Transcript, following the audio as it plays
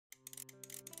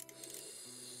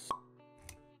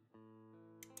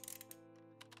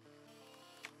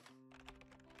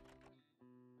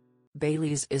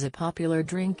Baileys is a popular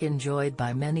drink enjoyed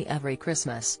by many every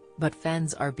Christmas, but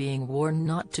fans are being warned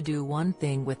not to do one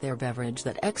thing with their beverage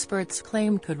that experts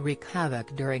claim could wreak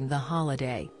havoc during the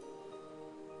holiday.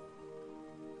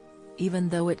 Even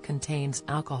though it contains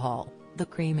alcohol, the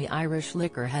creamy Irish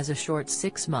liquor has a short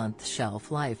 6-month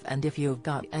shelf life, and if you've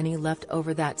got any left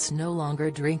over that's no longer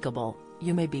drinkable,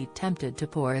 you may be tempted to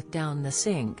pour it down the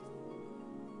sink.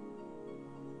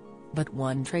 But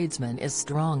one tradesman is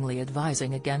strongly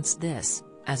advising against this,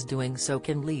 as doing so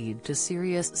can lead to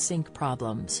serious sink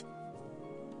problems.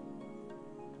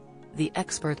 The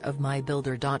expert of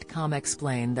MyBuilder.com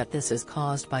explained that this is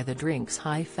caused by the drink's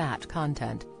high fat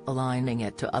content, aligning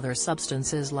it to other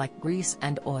substances like grease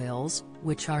and oils,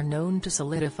 which are known to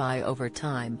solidify over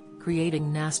time,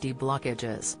 creating nasty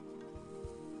blockages.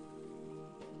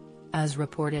 As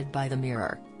reported by The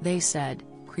Mirror, they said,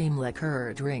 cream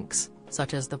liqueur drinks,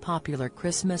 such as the popular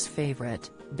Christmas favorite,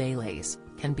 Baileys,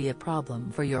 can be a problem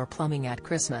for your plumbing at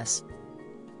Christmas.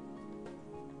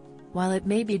 While it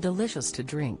may be delicious to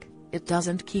drink, it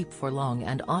doesn't keep for long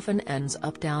and often ends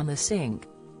up down the sink.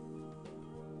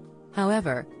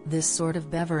 However, this sort of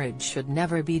beverage should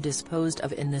never be disposed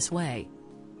of in this way.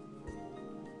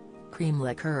 Cream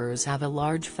liqueurs have a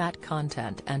large fat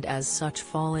content and as such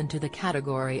fall into the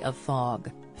category of fog,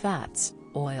 fats,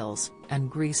 oils, and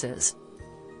greases.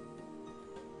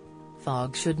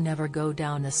 Fog should never go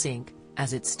down the sink,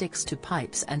 as it sticks to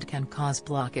pipes and can cause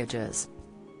blockages.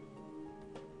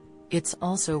 It's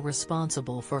also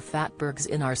responsible for fatbergs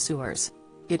in our sewers.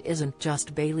 It isn't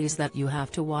just Baileys that you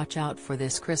have to watch out for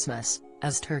this Christmas,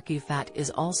 as turkey fat is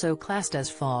also classed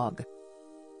as fog.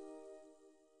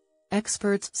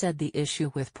 Experts said the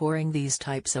issue with pouring these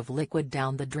types of liquid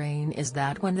down the drain is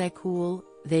that when they cool,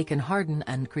 they can harden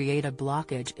and create a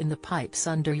blockage in the pipes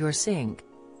under your sink.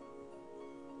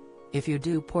 If you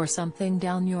do pour something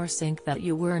down your sink that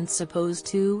you weren't supposed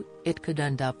to, it could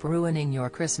end up ruining your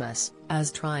Christmas,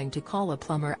 as trying to call a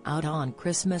plumber out on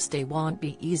Christmas Day won't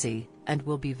be easy, and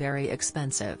will be very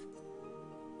expensive.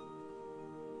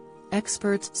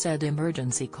 Experts said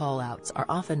emergency call-outs are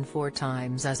often 4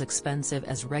 times as expensive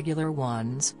as regular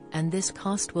ones, and this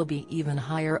cost will be even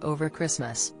higher over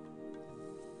Christmas.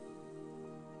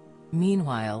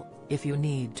 Meanwhile, if you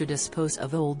need to dispose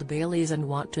of old Baileys and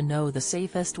want to know the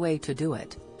safest way to do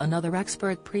it, another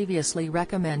expert previously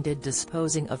recommended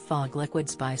disposing of fog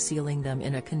liquids by sealing them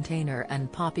in a container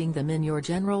and popping them in your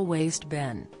general waste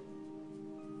bin.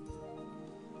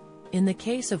 In the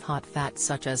case of hot fat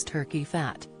such as turkey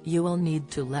fat, you will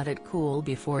need to let it cool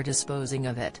before disposing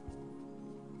of it.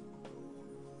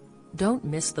 Don't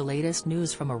miss the latest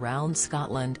news from around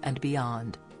Scotland and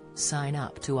beyond. Sign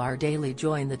up to our daily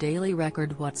Join the Daily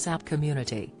Record WhatsApp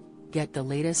community. Get the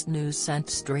latest news sent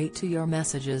straight to your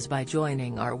messages by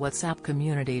joining our WhatsApp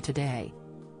community today.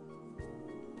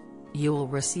 You'll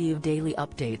receive daily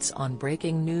updates on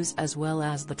breaking news as well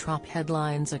as the top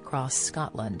headlines across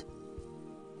Scotland.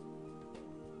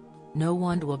 No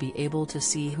one will be able to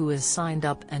see who is signed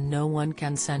up and no one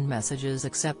can send messages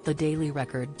except the Daily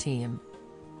Record team.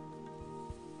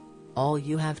 All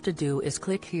you have to do is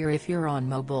click here if you're on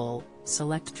mobile,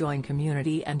 select Join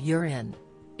Community and you're in.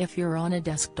 If you're on a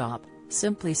desktop,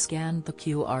 simply scan the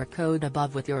QR code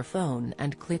above with your phone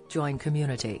and click Join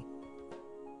Community.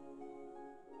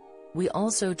 We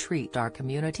also treat our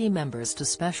community members to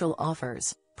special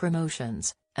offers,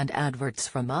 promotions, and adverts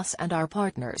from us and our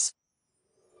partners.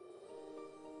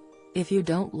 If you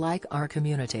don't like our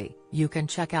community, you can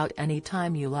check out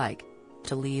anytime you like.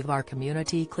 To leave our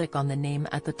community, click on the name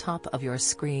at the top of your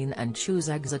screen and choose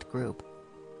Exit Group.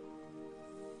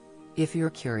 If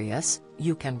you're curious,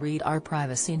 you can read our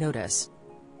privacy notice.